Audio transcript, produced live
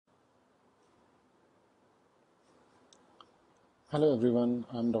Hello everyone,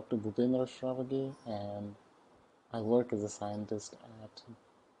 I'm Dr. Bhupendra Shravage and I work as a scientist at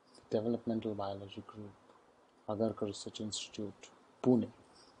the Developmental Biology Group, Agarkar Research Institute, Pune.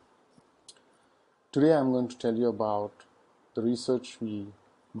 Today I'm going to tell you about the research we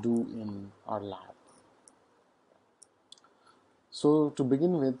do in our lab. So to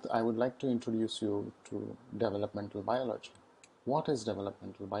begin with, I would like to introduce you to developmental biology. What is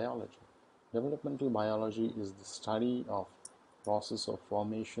developmental biology? Developmental biology is the study of process of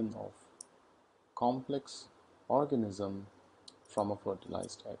formation of complex organism from a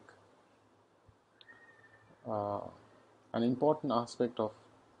fertilized egg. Uh, an important aspect of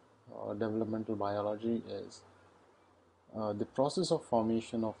developmental biology is the process of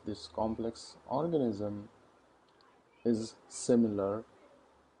formation of this complex organism is similar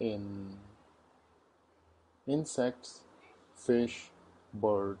in insects, fish,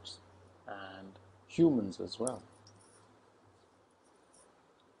 birds, and humans as well.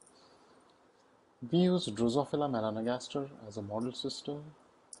 We use Drosophila melanogaster as a model system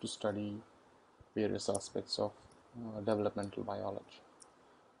to study various aspects of developmental biology.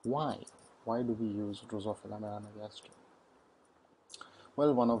 Why? Why do we use Drosophila melanogaster?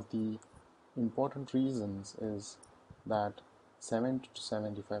 Well, one of the important reasons is that 70 to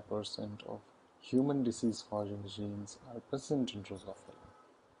 75% of human disease causing genes are present in Drosophila.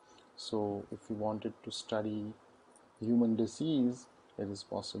 So if we wanted to study human disease, it is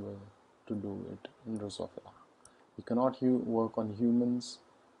possible to do it in Drosophila. We cannot work on humans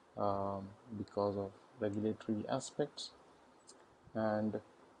because of regulatory aspects. And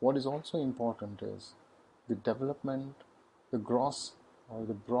what is also important is the development, the gross or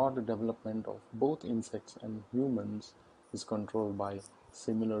the broad development of both insects and humans is controlled by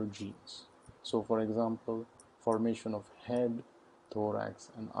similar genes. So for example, formation of head, thorax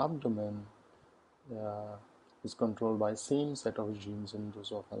and abdomen is controlled by same set of genes in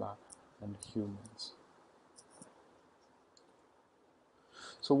Drosophila and humans.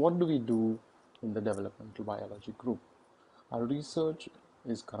 So what do we do in the developmental biology group? Our research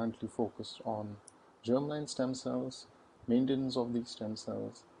is currently focused on germline stem cells, maintenance of these stem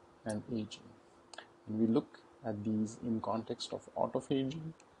cells, and aging. And we look at these in context of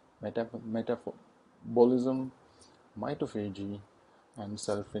autophagy, metabolism, mitophagy, and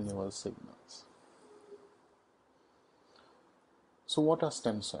self-renewal signals. So what are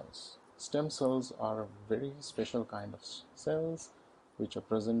stem cells? Stem cells are a very special kind of cells which are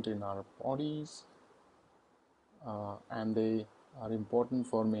present in our bodies and they are important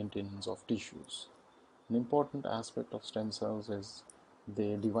for maintenance of tissues. An important aspect of stem cells is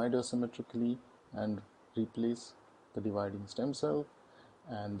they divide asymmetrically and replace the dividing stem cell,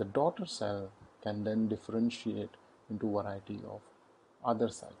 and the daughter cell can then differentiate into a variety of other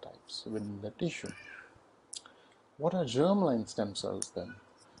cell types within the tissue. What are germline stem cells then?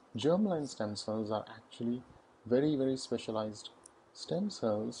 Germline stem cells are actually very specialized stem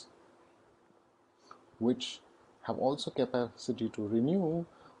cells which have also capacity to renew,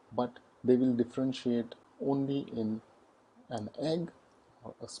 but they will differentiate only in an egg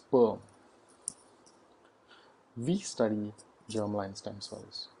or a sperm. We study germline stem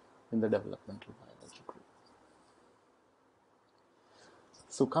cells in the developmental biology group.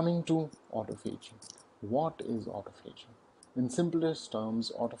 So coming to autophagy. What is autophagy? In simplest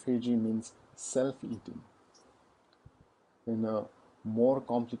terms, autophagy means self-eating. In a more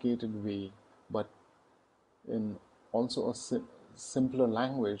complicated way, but in also a simpler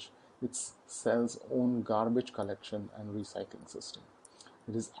language, it's cell's own garbage collection and recycling system.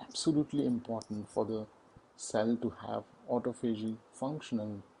 It is absolutely important for the cell to have autophagy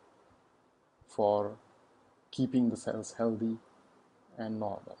functioning for keeping the cells healthy and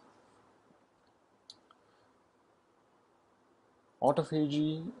normal.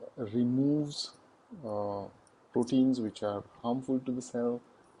 Autophagy removes proteins which are harmful to the cell.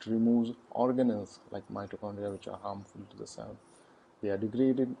 It removes organelles like mitochondria which are harmful to the cell. They are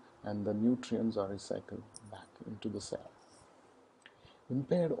degraded and the nutrients are recycled back into the cell.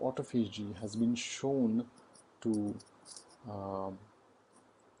 Impaired autophagy has been shown to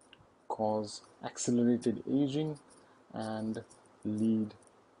cause accelerated aging and lead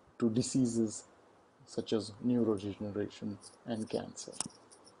to diseases such as neurodegeneration and cancer.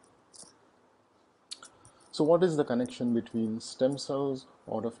 So what is the connection between stem cells,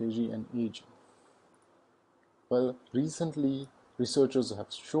 autophagy and aging? Well, recently researchers have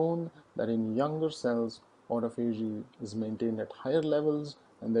shown that in younger cells, autophagy is maintained at higher levels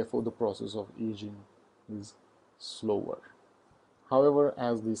and therefore the process of aging is slower. However,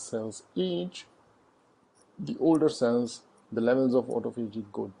 as these cells age, the older cells, the levels of autophagy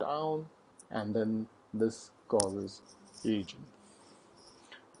go down and then this causes aging.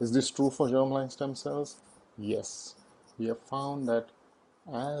 Is this true for germline stem cells? Yes. We have found that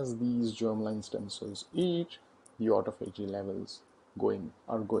as these germline stem cells age, the autophagy levels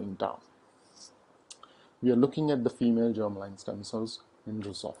are going down. We are looking at the female germline stem cells in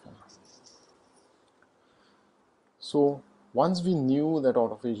Drosophila. So once we knew that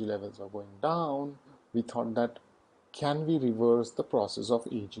autophagy levels are going down, we thought that can we reverse the process of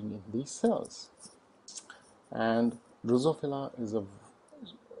aging in these cells? And Drosophila is a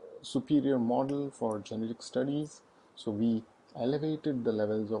superior model for genetic studies. So we elevated the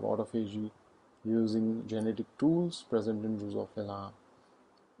levels of autophagy using genetic tools present in Drosophila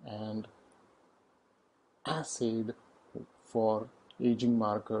and assayed for aging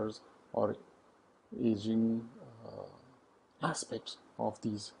markers or aging aspects of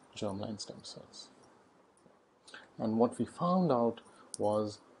these germline stem cells. And what we found out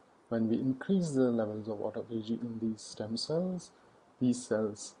was when we increased the levels of autophagy in these stem cells, these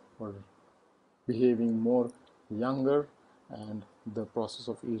cells were behaving more younger and the process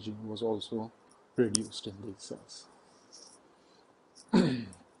of aging was also reduced in these cells.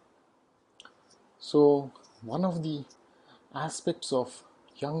 So one of the aspects of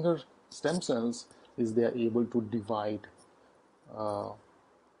younger stem cells is they are able to divide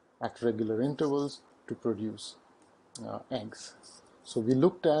at regular intervals to produce eggs. So we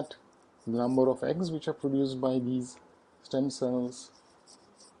looked at the number of eggs which are produced by these stem cells,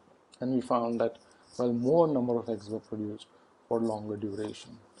 and we found that more number of eggs were produced for longer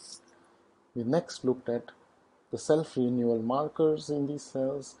duration. We next looked at the self-renewal markers in these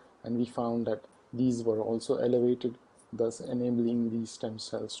cells, and we found that these were also elevated, thus enabling these stem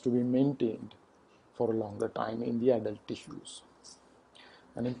cells to be maintained for a longer time in the adult tissues.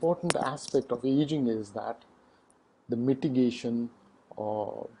 An important aspect of aging is that the mitigation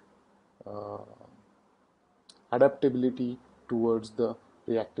or adaptability towards the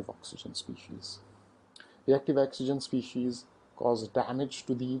reactive oxygen species. Reactive oxygen species cause damage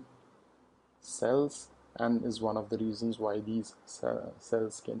to the cells and is one of the reasons why these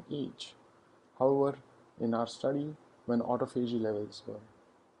cells can age. However, in our study, when autophagy levels were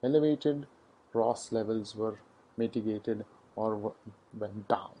elevated, ROS levels were mitigated or went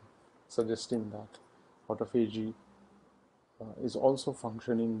down, suggesting that autophagy is also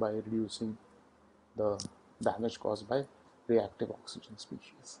functioning by reducing the damage caused by reactive oxygen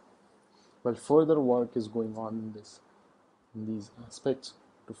species. Well, further work is going on in these aspects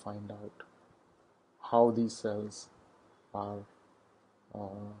to find out how these cells are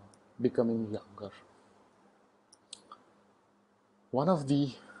becoming younger. One of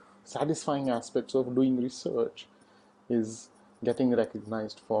the satisfying aspects of doing research is getting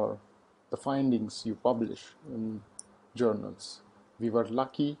recognized for the findings you publish in journals. We were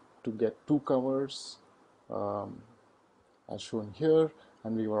lucky to get 2 covers as shown here,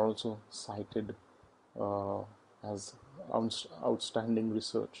 and we were also cited as outstanding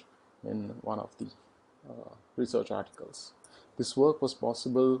research in one of the research articles. This work was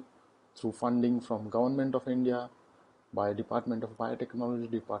possible through funding from Government of India, by Department of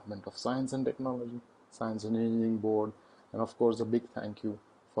Biotechnology, Department of Science and Technology, Science and Engineering Board, and of course a big thank you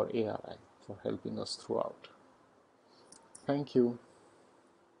for ARI for helping us throughout. Thank you.